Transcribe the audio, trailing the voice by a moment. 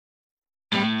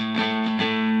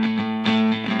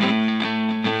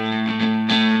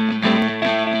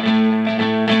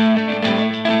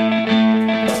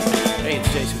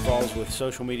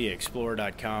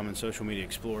socialmediaexplorer.com and Social Media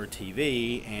Explorer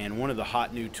TV, and one of the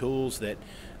hot new tools that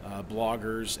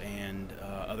bloggers and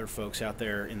other folks out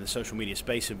there in the social media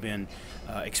space have been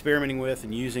experimenting with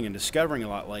and using and discovering a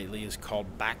lot lately is called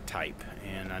Backtype.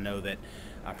 And I know that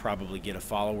I probably get a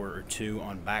follower or two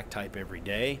on Backtype every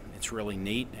day. It's really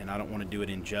neat, and I don't want to do it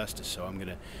injustice, so I'm going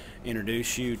to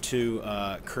introduce you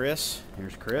to Chris.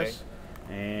 Here's Chris.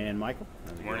 Hey. And Michael.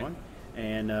 Good morning.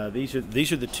 And these are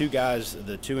the two guys,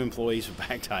 the two employees of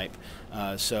Backtype.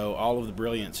 So all of the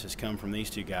brilliance has come from these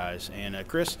two guys. And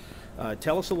Chris,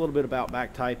 tell us a little bit about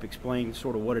Backtype. Explain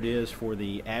sort of what it is for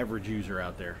the average user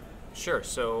out there. Sure.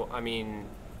 So, I mean,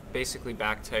 basically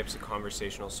Backtype's a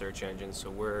conversational search engine. So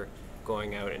we're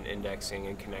going out and indexing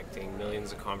and connecting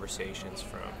millions of conversations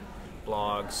from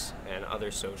blogs and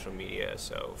other social media.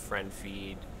 So friend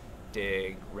feed,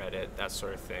 Dig, Reddit, that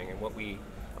sort of thing. And what we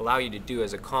allow you to do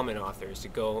as a comment author is to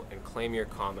go and claim your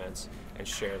comments and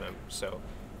share them. So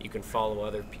you can follow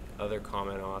other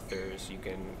comment authors, you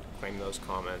can claim those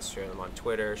comments, share them on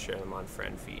Twitter, share them on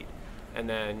friend feed. And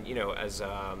then, you know, as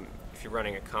if you're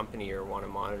running a company or want to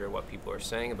monitor what people are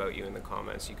saying about you in the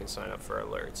comments, you can sign up for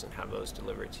alerts and have those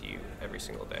delivered to you every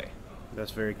single day.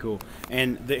 That's very cool.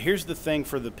 And here's the thing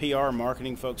for the PR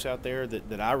marketing folks out there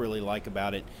that I really like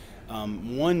about it.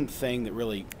 One thing that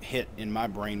really hit in my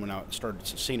brain when I started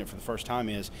seeing it for the first time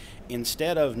is,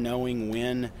 instead of knowing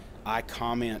when I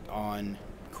comment on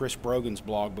Chris Brogan's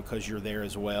blog because you're there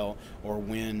as well, or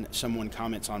when someone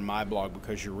comments on my blog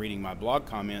because you're reading my blog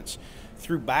comments,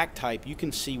 through Backtype you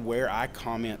can see where I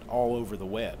comment all over the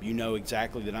web. You know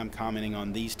exactly that I'm commenting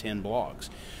on these 10 blogs,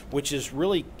 which is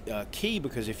really key,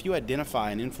 because if you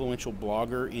identify an influential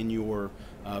blogger in your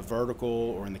vertical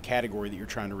or in the category that you're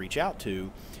trying to reach out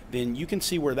to, then you can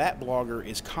see where that blogger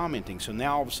is commenting. So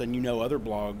now all of a sudden you know other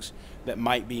blogs that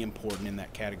might be important in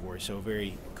that category. So a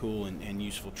very cool and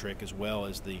useful trick, as well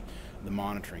as the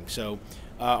monitoring. So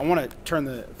I want to turn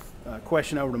the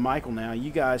question over to Michael now. You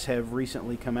guys have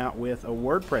recently come out with a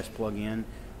WordPress plugin,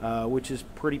 which is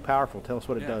pretty powerful. Tell us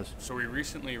what it does. So we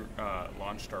recently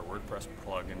launched our WordPress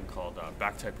plugin called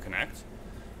Backtype Connect.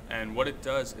 And what it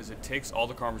does is it takes all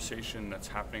the conversation that's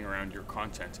happening around your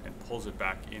content and pulls it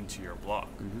back into your blog.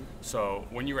 So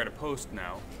when you write a post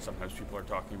now, sometimes people are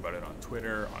talking about it on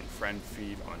Twitter, on friend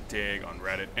feed, on Dig, on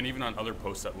Reddit, and even on other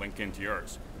posts that link into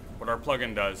yours. What our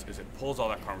plugin does is it pulls all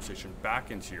that conversation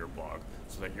back into your blog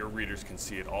so that your readers can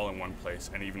see it all in one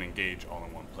place and even engage all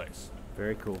in one place.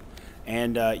 Very cool.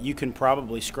 And you can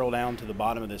probably scroll down to the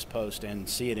bottom of this post and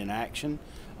see it in action,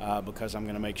 because I'm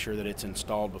going to make sure that it's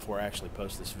installed before I actually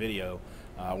post this video.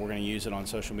 We're going to use it on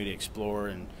Social Media Explorer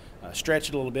and stretch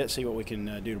it a little bit, see what we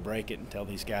can do to break it, and tell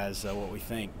these guys what we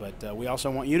think. But we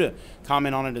also want you to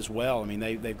comment on it as well. I mean,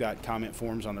 they've got comment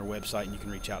forms on their website, and you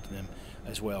can reach out to them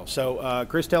as well. So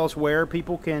Chris, tell us where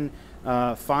people can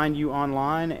find you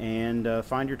online and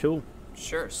find your tool.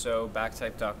 Sure. So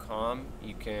backtype.com.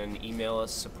 You can email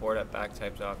us,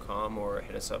 support@backtype.com, or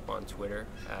hit us up on Twitter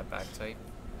 @Backtype.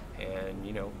 And,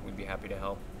 you know, we'd be happy to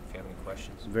help if you have any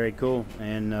questions. Very cool.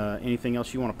 And anything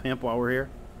else you want to pimp while we're here?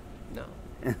 No.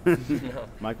 No.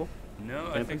 Michael?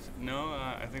 No, I think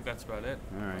that's about it.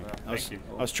 All right. Thank you.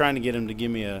 I was trying to get him to give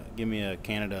me a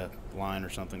Canada line or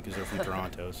something, because they're from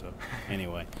Toronto. So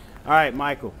anyway, all right,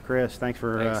 Michael, Chris, thanks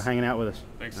for hanging out with us.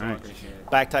 Thanks so much.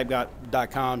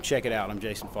 Backtype.com. Check it out. I'm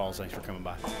Jason Falls. Thanks for coming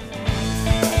by.